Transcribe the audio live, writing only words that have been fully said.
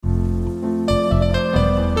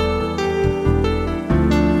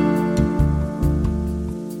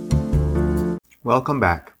Welcome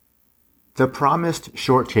back. The promised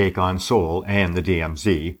short take on Seoul and the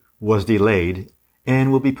DMZ was delayed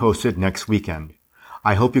and will be posted next weekend.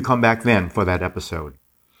 I hope you come back then for that episode.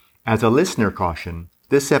 As a listener caution,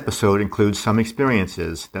 this episode includes some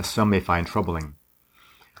experiences that some may find troubling.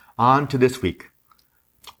 On to this week.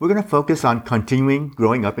 We're going to focus on continuing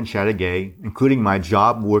growing up in Chateauguay, including my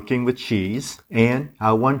job working with cheese and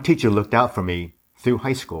how one teacher looked out for me through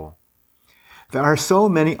high school. There are so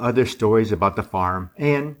many other stories about the farm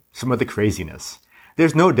and some of the craziness.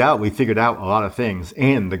 There's no doubt we figured out a lot of things,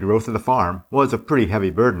 and the growth of the farm was a pretty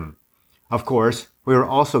heavy burden. Of course, we were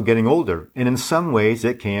also getting older, and in some ways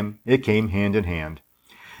it came hand in hand.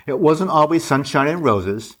 It wasn't always sunshine and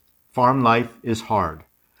roses. Farm life is hard.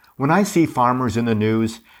 When I see farmers in the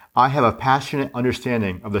news, I have a passionate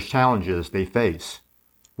understanding of the challenges they face.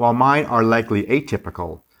 While mine are likely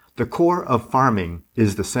atypical, the core of farming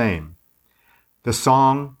is the same. The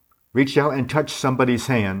song, "Reach Out and Touch Somebody's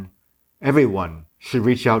Hand," everyone should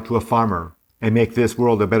reach out to a farmer and make this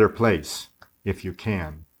world a better place, if you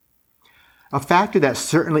can. A factor that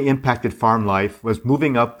certainly impacted farm life was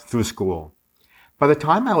moving up through school. By the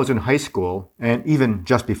time I was in high school, and even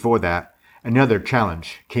just before that, another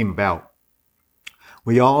challenge came about.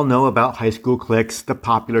 We all know about high school cliques, the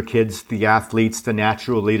popular kids, the athletes, the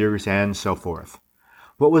natural leaders, and so forth.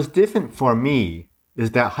 What was different for me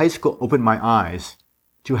is that high school opened my eyes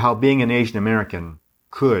to how being an Asian American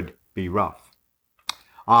could be rough.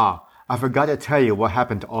 I forgot to tell you what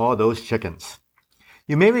happened to all those chickens.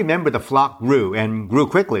 You may remember the flock grew and grew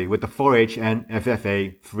quickly with the 4-H and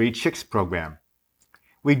FFA Free Chicks program.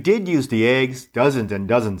 We did use the eggs, dozens and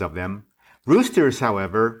dozens of them. Roosters,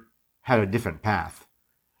 however, had a different path.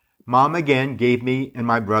 Mom again gave me and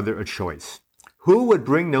my brother a choice. Who would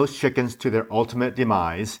bring those chickens to their ultimate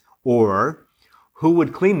demise, or who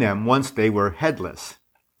would clean them once they were headless?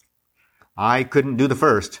 I couldn't do the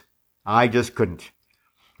first. I just couldn't.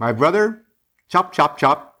 My brother, chop, chop,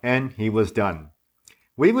 chop, and he was done.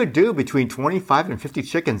 We would do between 25 and 50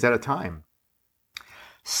 chickens at a time.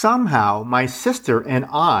 Somehow, my sister and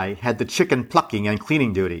I had the chicken plucking and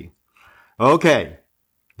cleaning duty. Okay,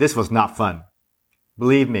 this was not fun.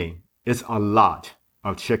 Believe me, it's a lot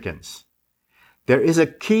of chickens. There is a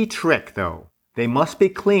key trick, though. They must be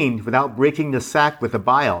cleaned without breaking the sack with a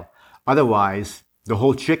bile. Otherwise, the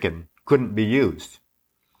whole chicken couldn't be used.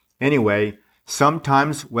 Anyway,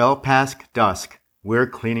 sometimes well past dusk, we're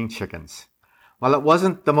cleaning chickens. While it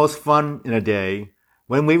wasn't the most fun in a day,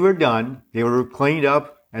 when we were done, they were cleaned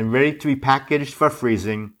up and ready to be packaged for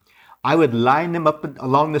freezing. I would line them up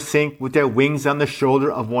along the sink with their wings on the shoulder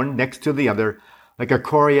of one next to the other, like a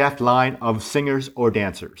choreographed line of singers or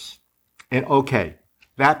dancers. And okay,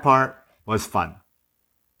 that part was fun.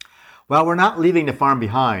 While we're not leaving the farm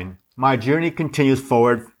behind, my journey continues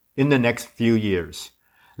forward in the next few years.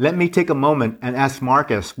 Let me take a moment and ask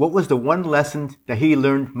Marcus what was the one lesson that he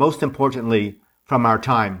learned most importantly from our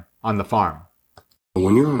time on the farm.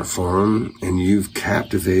 When you're on a farm and you've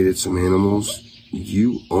captivated some animals,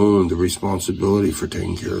 you own the responsibility for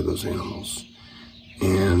taking care of those animals.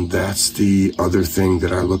 And that's the other thing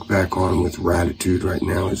that I look back on with gratitude right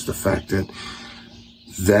now, is the fact that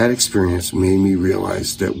that experience made me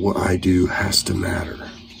realize that what I do has to matter.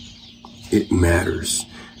 It matters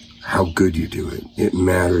how good you do it. It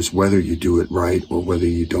matters whether you do it right or whether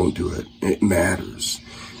you don't do it. It matters.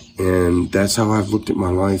 And that's how I've looked at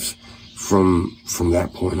my life from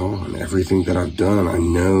that point on. Everything that I've done, I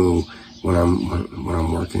know when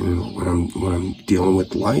I'm working and when I'm dealing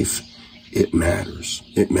with life, it matters.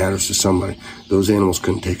 It matters to somebody. Those animals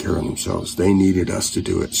couldn't take care of themselves. They needed us to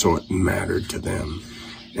do it, so it mattered to them.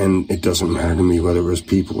 And it doesn't matter to me whether it was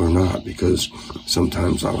people or not, because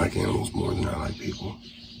sometimes I like animals more than I like people.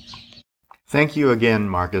 Thank you again,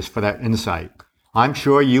 Marcus, for that insight. I'm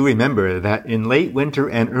sure you remember that in late winter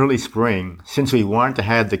and early spring, since we wanted to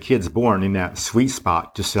have the kids born in that sweet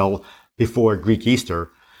spot to sell before Greek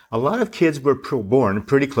Easter, a lot of kids were born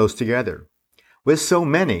pretty close together. With so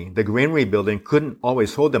many, the granary building couldn't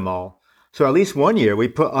always hold them all, so at least one year we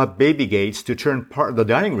put up baby gates to turn part of the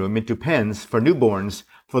dining room into pens for newborns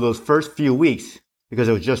for those first few weeks because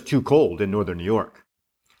it was just too cold in northern New York.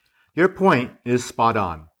 Your point is spot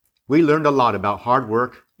on. We learned a lot about hard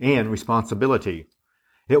work and responsibility.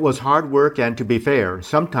 It was hard work, and to be fair,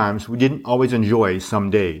 sometimes we didn't always enjoy some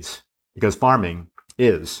days, because farming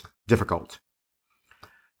is difficult.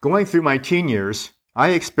 Going through my teen years,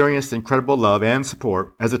 I experienced incredible love and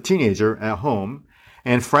support as a teenager at home,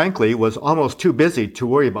 and frankly was almost too busy to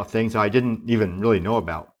worry about things I didn't even really know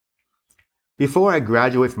about. Before I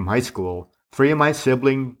graduated from high school, 3 of my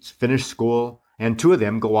siblings finished school, and 2 of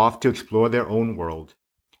them go off to explore their own world.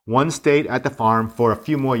 One stayed at the farm for a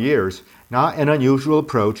few more years, not an unusual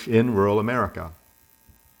approach in rural America.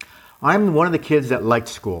 I'm one of the kids that liked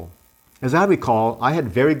school. As I recall, I had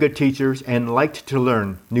very good teachers and liked to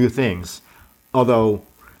learn new things, although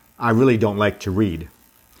I really don't like to read.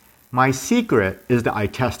 My secret is that I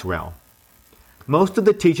test well. Most of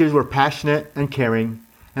the teachers were passionate and caring,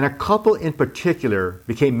 and a couple in particular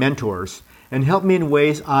became mentors and helped me in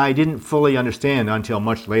ways I didn't fully understand until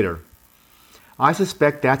much later. I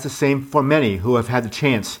suspect that's the same for many who have had the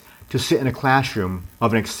chance to sit in a classroom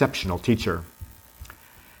of an exceptional teacher.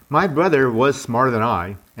 My brother was smarter than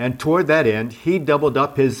I, and toward that end, he doubled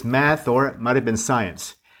up his math, or it might have been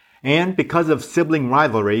science. And because of sibling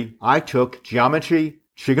rivalry, I took geometry,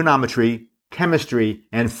 trigonometry, chemistry,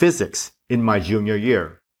 and physics in my junior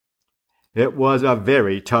year. It was a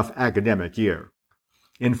very tough academic year.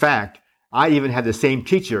 In fact, I even had the same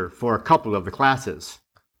teacher for a couple of the classes.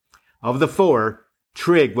 Of the four,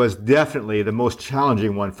 trig was definitely the most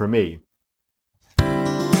challenging one for me.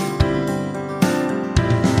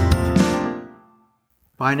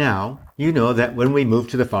 By now, you know that when we moved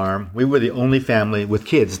to the farm, we were the only family with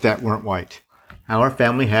kids that weren't white. Our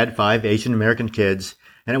family had 5 Asian American kids,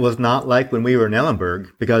 and it was not like when we were in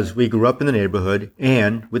Ellenburg because we grew up in the neighborhood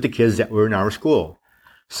and with the kids that were in our school.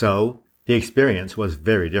 So, the experience was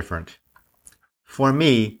very different. For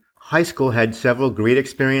me, high school had several great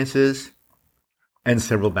experiences and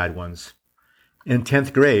several bad ones. In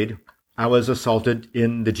 10th grade, I was assaulted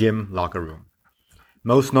in the gym locker room.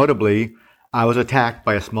 Most notably, I was attacked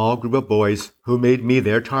by a small group of boys who made me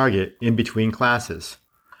their target in between classes.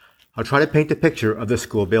 I'll try to paint a picture of the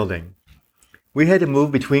school building. We had to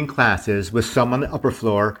move between classes with some on the upper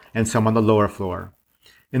floor and some on the lower floor.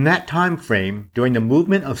 In that time frame, during the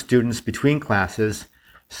movement of students between classes,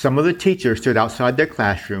 some of the teachers stood outside their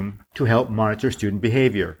classroom to help monitor student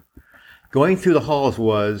behavior. Going through the halls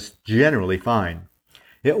was generally fine.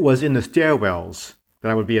 It was in the stairwells that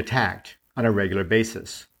I would be attacked on a regular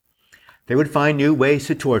basis. They would find new ways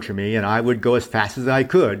to torture me, and I would go as fast as I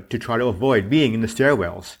could to try to avoid being in the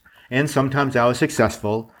stairwells. And sometimes I was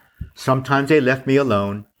successful, sometimes they left me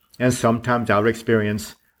alone, and sometimes I would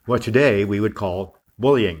experience what today we would call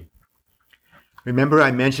bullying. Remember I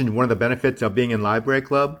mentioned one of the benefits of being in library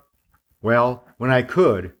club? Well, when I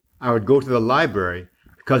could, I would go to the library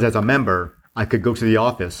because as a member, I could go to the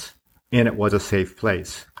office, and it was a safe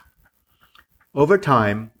place. Over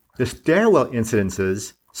time, the stairwell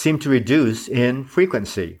incidences seemed to reduce in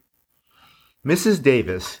frequency. Mrs.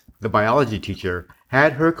 Davis, the biology teacher,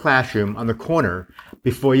 had her classroom on the corner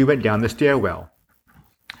before you went down the stairwell.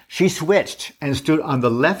 She switched and stood on the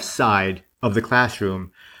left side of the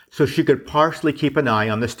classroom so she could partially keep an eye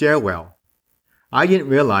on the stairwell. I didn't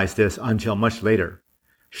realize this until much later.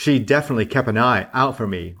 She definitely kept an eye out for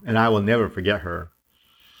me, and I will never forget her.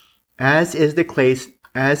 As is the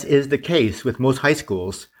case with most high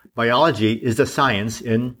schools, biology is the science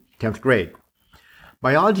in 10th grade.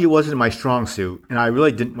 Biology wasn't my strong suit, and I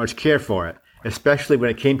really didn't much care for it, especially when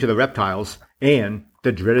it came to the reptiles and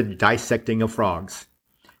the dreaded dissecting of frogs.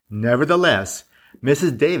 Nevertheless,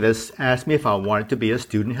 Mrs. Davis asked me if I wanted to be a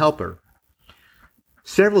student helper.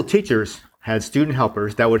 Several teachers had student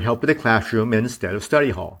helpers that would help with the classroom instead of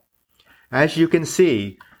study hall. As you can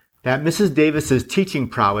see, that Mrs. Davis's teaching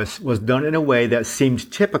prowess was done in a way that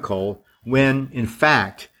seemed typical when, in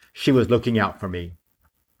fact, she was looking out for me.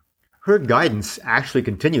 Her guidance actually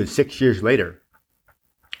continued 6 years later.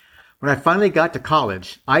 When I finally got to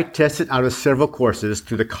college, I tested out of several courses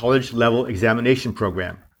through the College Level Examination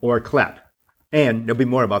Program, or CLEP, and there'll be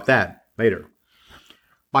more about that later.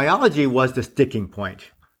 Biology was the sticking point.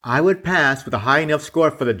 I would pass with a high enough score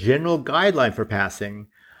for the general guideline for passing.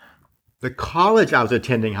 The college I was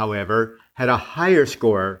attending, however, had a higher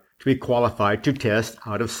score to be qualified to test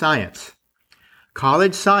out of science.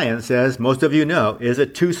 College science, as most of you know, is a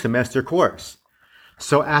 2-semester course.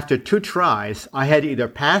 So after 2 tries, I had to either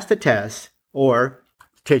pass the test or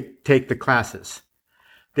take the classes.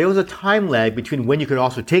 There was a time lag between when you could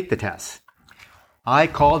also take the tests. I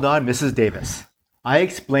called on Mrs. Davis. I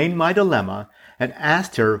explained my dilemma and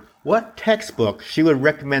asked her what textbook she would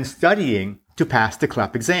recommend studying to pass the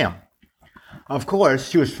CLEP exam. Of course,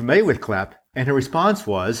 she was familiar with CLEP, and her response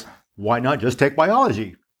was, "Why not just take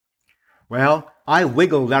biology?" Well, I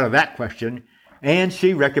wiggled out of that question, and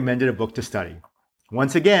she recommended a book to study.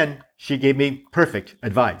 Once again, she gave me perfect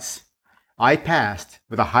advice. I passed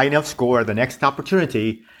with a high enough score the next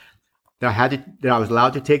opportunity that I was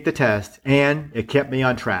allowed to take the test, and it kept me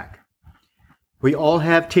on track. We all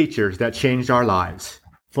have teachers that changed our lives.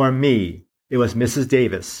 For me, it was Mrs.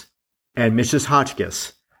 Davis and Mrs.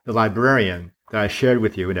 Hotchkiss, the librarian that I shared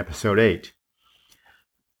with you in episode 8.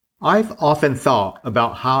 I've often thought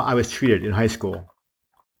about how I was treated in high school.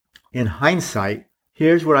 In hindsight,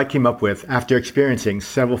 here's what I came up with after experiencing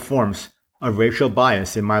several forms of racial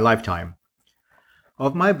bias in my lifetime.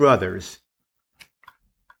 Of my brothers,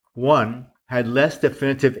 one had less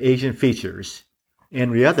definitive Asian features,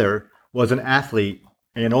 and the other was an athlete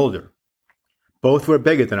and older. Both were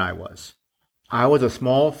bigger than I was. I was a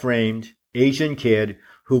small-framed Asian kid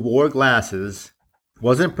who wore glasses,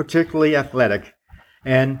 wasn't particularly athletic,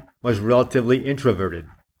 and was relatively introverted.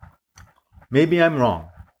 Maybe I'm wrong.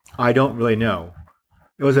 I don't really know.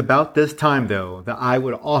 It was about this time, though, that I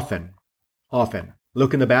would often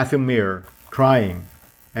look in the bathroom mirror, crying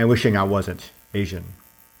and wishing I wasn't Asian.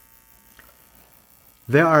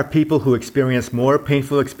 There are people who experience more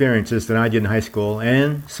painful experiences than I did in high school,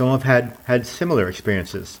 and some have had similar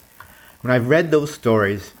experiences. When I've read those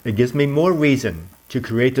stories, it gives me more reason to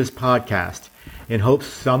create this podcast in hopes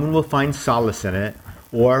someone will find solace in it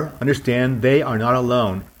or understand they are not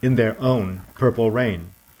alone in their own purple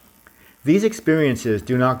rain. These experiences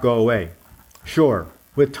do not go away. Sure,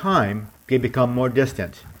 with time, they become more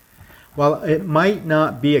distant. While it might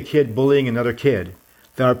not be a kid bullying another kid,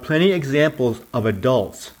 there are plenty examples of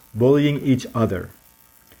adults bullying each other.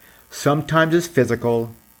 Sometimes it's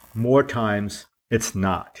physical, more times it's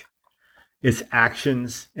not. It's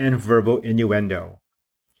actions and verbal innuendo.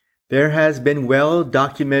 There has been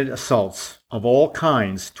well-documented assaults of all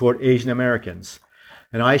kinds toward Asian Americans,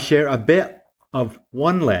 and I share a bit of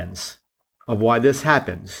one lens of why this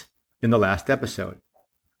happens in the last episode.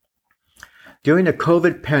 During the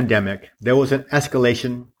COVID pandemic, there was an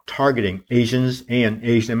escalation targeting Asians and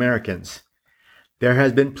Asian Americans. There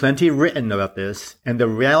has been plenty written about this, and the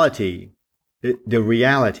reality is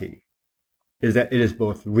that it is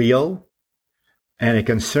both real and a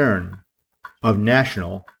concern of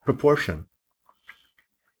national proportion.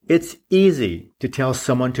 It's easy to tell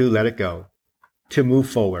someone to let it go, to move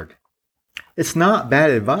forward. It's not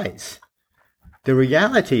bad advice. The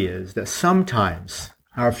reality is that sometimes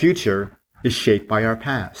our future is shaped by our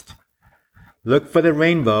past. Look for the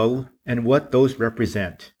rainbow and what those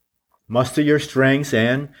represent. Muster your strengths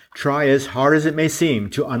and try as hard as it may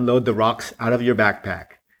seem to unload the rocks out of your backpack.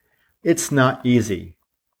 It's not easy.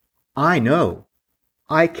 I know.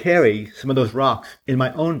 I carry some of those rocks in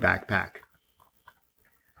my own backpack.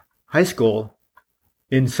 High school,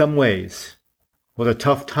 in some ways, was a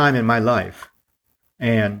tough time in my life,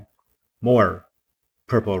 and more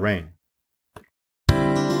purple rain.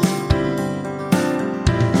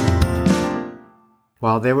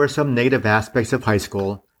 While there were some negative aspects of high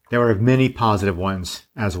school, there were many positive ones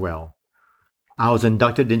as well. I was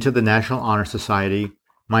inducted into the National Honor Society.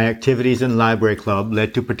 My activities in Library Club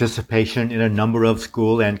led to participation in a number of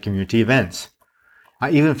school and community events.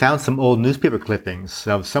 I even found some old newspaper clippings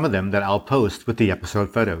of some of them that I'll post with the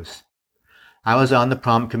episode photos. I was on the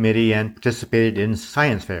prom committee and participated in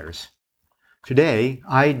science fairs. Today,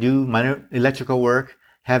 I do minor electrical work,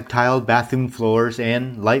 have tiled bathroom floors,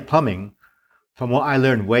 and light plumbing from what I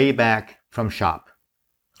learned way back from shop.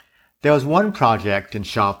 There was one project in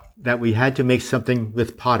shop that we had to make something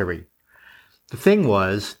with pottery. The thing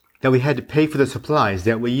was that we had to pay for the supplies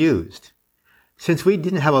that we used. Since we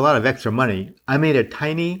didn't have a lot of extra money, I made a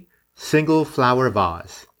tiny single flower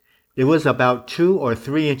vase. It was about 2 or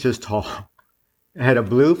 3 inches tall. It had a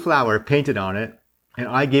blue flower painted on it, and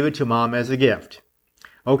I gave it to Mom as a gift.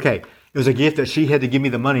 Okay, it was a gift that she had to give me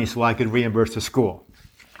the money so I could reimburse the school.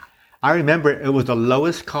 I remember it was the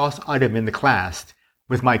lowest cost item in the class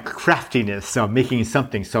with my craftiness of making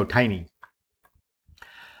something so tiny.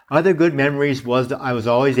 Other good memories was that I was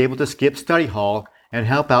always able to skip study hall and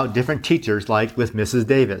help out different teachers like with Mrs.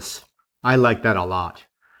 Davis. I liked that a lot.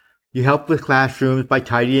 You helped with classrooms by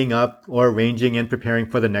tidying up or arranging and preparing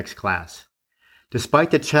for the next class.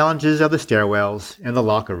 Despite the challenges of the stairwells and the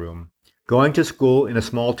locker room, going to school in a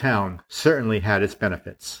small town certainly had its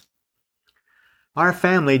benefits. Our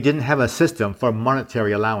family didn't have a system for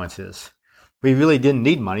monetary allowances. We really didn't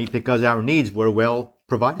need money because our needs were well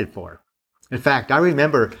provided for. In fact, I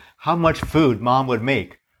remember how much food Mom would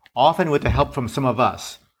make, often with the help from some of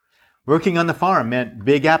us. Working on the farm meant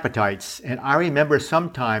big appetites, and I remember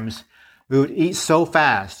sometimes we would eat so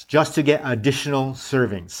fast just to get additional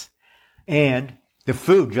servings. And the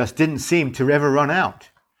food just didn't seem to ever run out.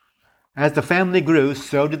 As the family grew,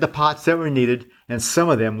 so did the pots that were needed, and some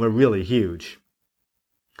of them were really huge.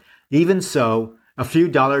 Even so, a few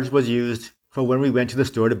dollars was used for when we went to the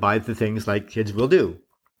store to buy the things like kids will do.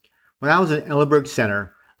 When I was in Ellenberg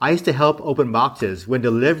Center, I used to help open boxes when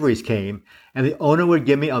deliveries came, and the owner would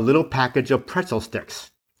give me a little package of pretzel sticks.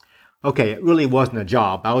 Okay, it really wasn't a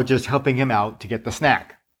job. I was just helping him out to get the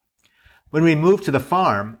snack. When we moved to the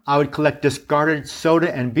farm, I would collect discarded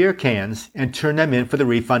soda and beer cans and turn them in for the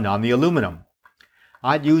refund on the aluminum.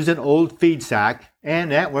 I'd use an old feed sack, and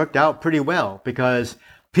that worked out pretty well because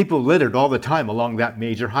people littered all the time along that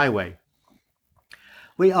major highway.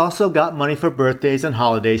 We also got money for birthdays and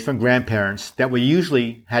holidays from grandparents that we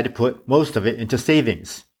usually had to put most of it into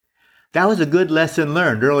savings. That was a good lesson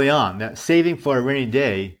learned early on, that saving for a rainy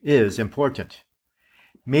day is important.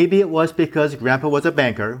 Maybe it was because Grandpa was a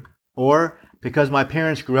banker, or because my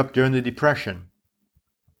parents grew up during the Depression.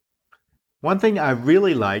 One thing I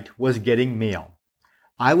really liked was getting mail.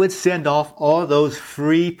 I would send off all those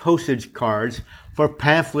free postage cards for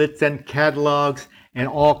pamphlets and catalogs and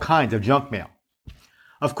all kinds of junk mail.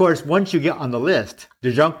 Of course, once you get on the list,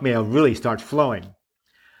 the junk mail really starts flowing.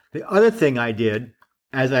 The other thing I did,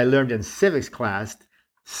 as I learned in civics class,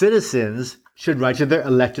 citizens should write to their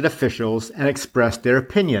elected officials and express their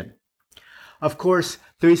opinion. Of course,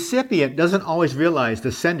 the recipient doesn't always realize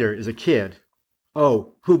the sender is a kid.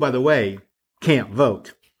 Oh, who, by the way, can't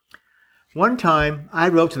vote. One time, I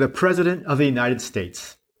wrote to the President of the United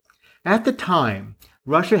States. At the time,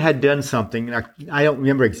 Russia had done something, I don't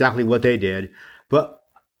remember exactly what they did, but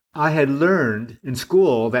I had learned in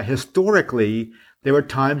school that historically there were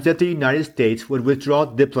times that the United States would withdraw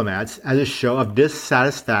diplomats as a show of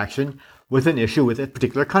dissatisfaction with an issue with a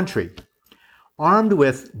particular country. Armed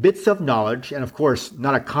with bits of knowledge, and of course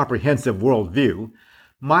not a comprehensive worldview,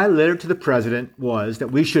 my letter to the president was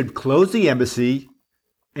that we should close the embassy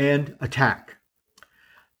and attack.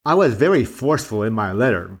 I was very forceful in my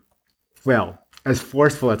letter. Well, as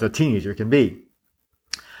forceful as a teenager can be.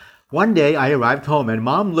 One day I arrived home and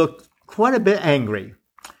Mom looked quite a bit angry.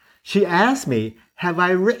 She asked me, "Have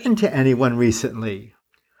I written to anyone recently?"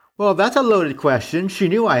 Well, that's a loaded question. She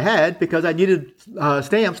knew I had because I needed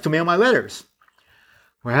stamps to mail my letters.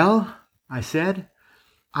 Well, I said,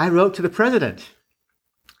 I wrote to the president.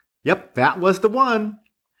 Yep, that was the one.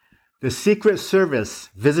 The Secret Service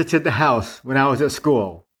visited the house when I was at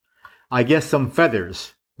school. I guess some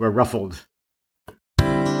feathers were ruffled.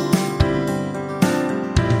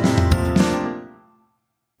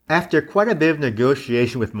 After quite a bit of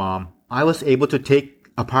negotiation with Mom, I was able to take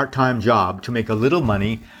a part-time job to make a little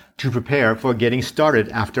money to prepare for getting started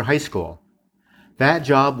after high school. That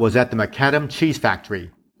job was at the Macadam Cheese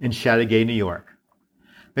Factory in Chateaugay, New York.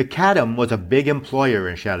 Macadam was a big employer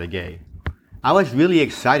in Chateaugay. I was really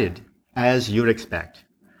excited, as you'd expect.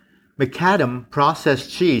 Macadam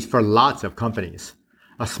processed cheese for lots of companies.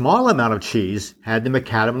 A small amount of cheese had the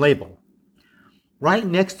Macadam label. Right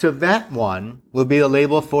next to that one will be the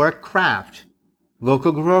label for a Kraft,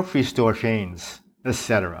 local grocery store chains,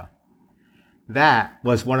 etc. That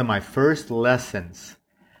was one of my first lessons.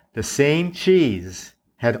 The same cheese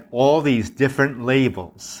had all these different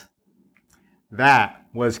labels. That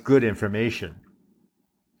was good information.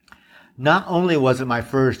 Not only was it my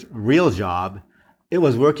first real job, it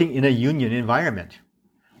was working in a union environment.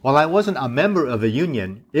 While I wasn't a member of the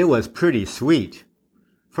union, it was pretty sweet.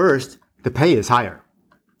 First, the pay is higher.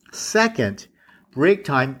 Second, break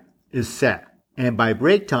time is set. And by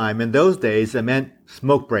break time in those days, it meant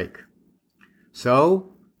smoke break.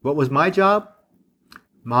 So, what was my job?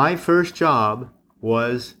 My first job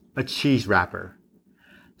was a cheese wrapper.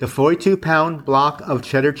 The 42-pound block of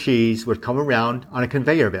cheddar cheese would come around on a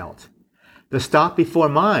conveyor belt. The stop before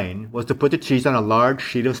mine was to put the cheese on a large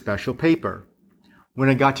sheet of special paper. When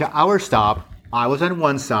it got to our stop, I was on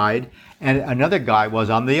one side and another guy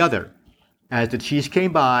was on the other. As the cheese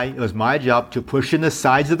came by, it was my job to push in the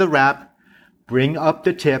sides of the wrap, bring up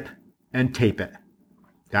the tip, and tape it.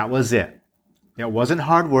 That was it. It wasn't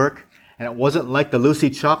hard work, and it wasn't like the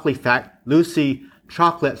Lucy Chocolate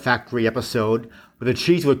Factory episode where the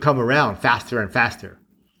cheese would come around faster and faster.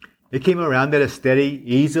 It came around at a steady,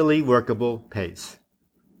 easily workable pace.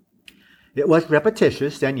 It was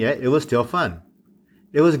repetitious, and yet it was still fun.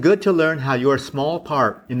 It was good to learn how your small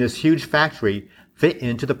part in this huge factory fit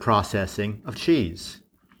into the processing of cheese.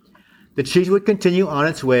 The cheese would continue on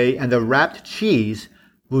its way, and the wrapped cheese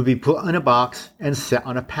would be put in a box and set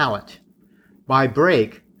on a pallet. By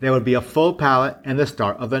break, there would be a full pallet and the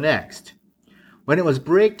start of the next. When it was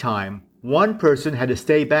break time, one person had to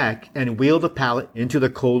stay back and wheel the pallet into the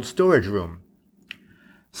cold storage room.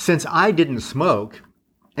 Since I didn't smoke,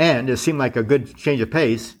 and it seemed like a good change of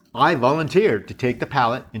pace, I volunteered to take the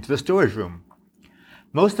pallet into the storage room.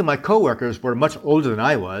 Most of my coworkers were much older than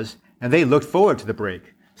I was, and they looked forward to the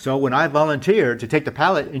break. So when I volunteered to take the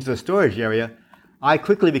pallet into the storage area, I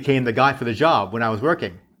quickly became the guy for the job when I was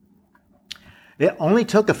working. It only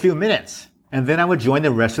took a few minutes, and then I would join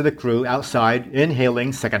the rest of the crew outside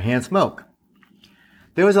inhaling secondhand smoke.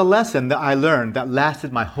 There was a lesson that I learned that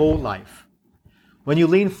lasted my whole life. When you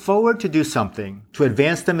lean forward to do something, to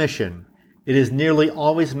advance the mission, it is nearly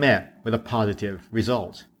always met with a positive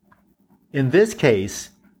result. In this case,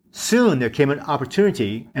 soon there came an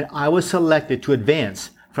opportunity and I was selected to advance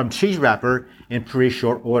from cheese wrapper in pretty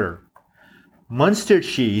short order. Munster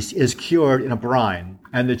cheese is cured in a brine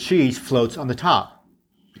and the cheese floats on the top.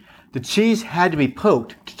 The cheese had to be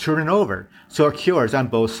poked to turn it over so it cures on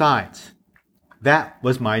both sides. That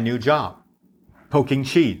was my new job, poking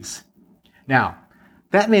cheese. Now,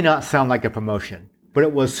 that may not sound like a promotion, but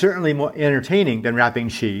it was certainly more entertaining than wrapping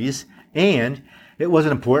cheese, and it was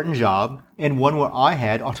an important job and one where I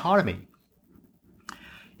had autonomy.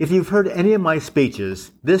 If you've heard any of my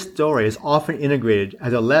speeches, this story is often integrated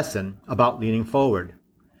as a lesson about leaning forward.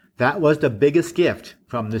 That was the biggest gift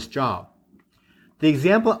from this job. The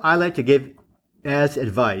example I like to give as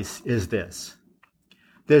advice is this.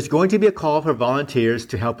 There's going to be a call for volunteers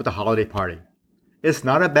to help with the holiday party. It's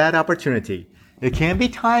not a bad opportunity. It can be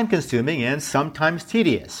time-consuming and sometimes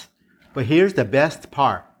tedious. But here's the best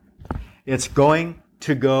part. It's going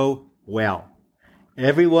to go well.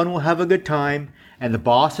 Everyone will have a good time, and the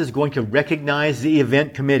boss is going to recognize the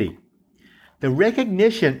event committee. The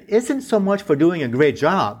recognition isn't so much for doing a great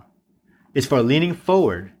job. It's for leaning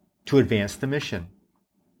forward to advance the mission.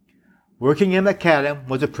 Working in Macadam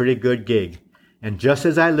was a pretty good gig. And just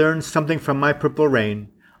as I learned something from my Purple Rain,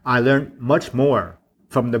 I learned much more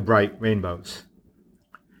from the bright rainbows.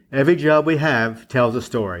 Every job we have tells a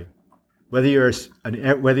story. Whether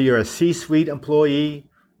you're a C-suite employee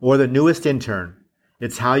or the newest intern,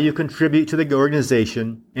 it's how you contribute to the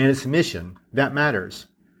organization and its mission that matters.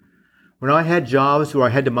 When I had jobs where I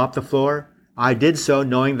had to mop the floor, I did so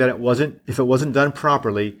knowing that if it wasn't done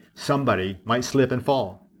properly, somebody might slip and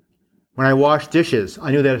fall. When I washed dishes,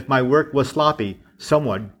 I knew that if my work was sloppy,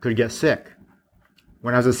 someone could get sick.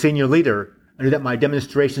 When I was a senior leader, I knew that my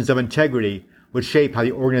demonstrations of integrity would shape how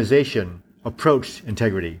the organization approached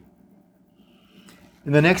integrity.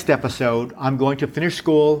 In the next episode, I'm going to finish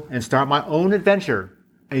school and start my own adventure,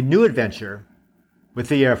 a new adventure, with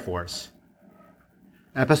the Air Force.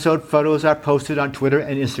 Episode photos are posted on Twitter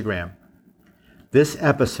and Instagram. This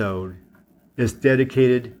episode is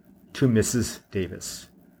dedicated to Mrs. Davis.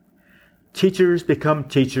 Teachers become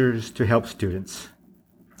teachers to help students.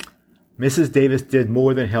 Mrs. Davis did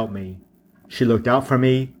more than help me. She looked out for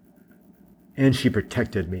me, and she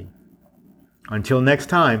protected me. Until next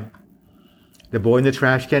time, the Boy in the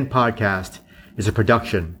Trash Can podcast is a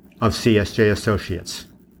production of CSJ Associates.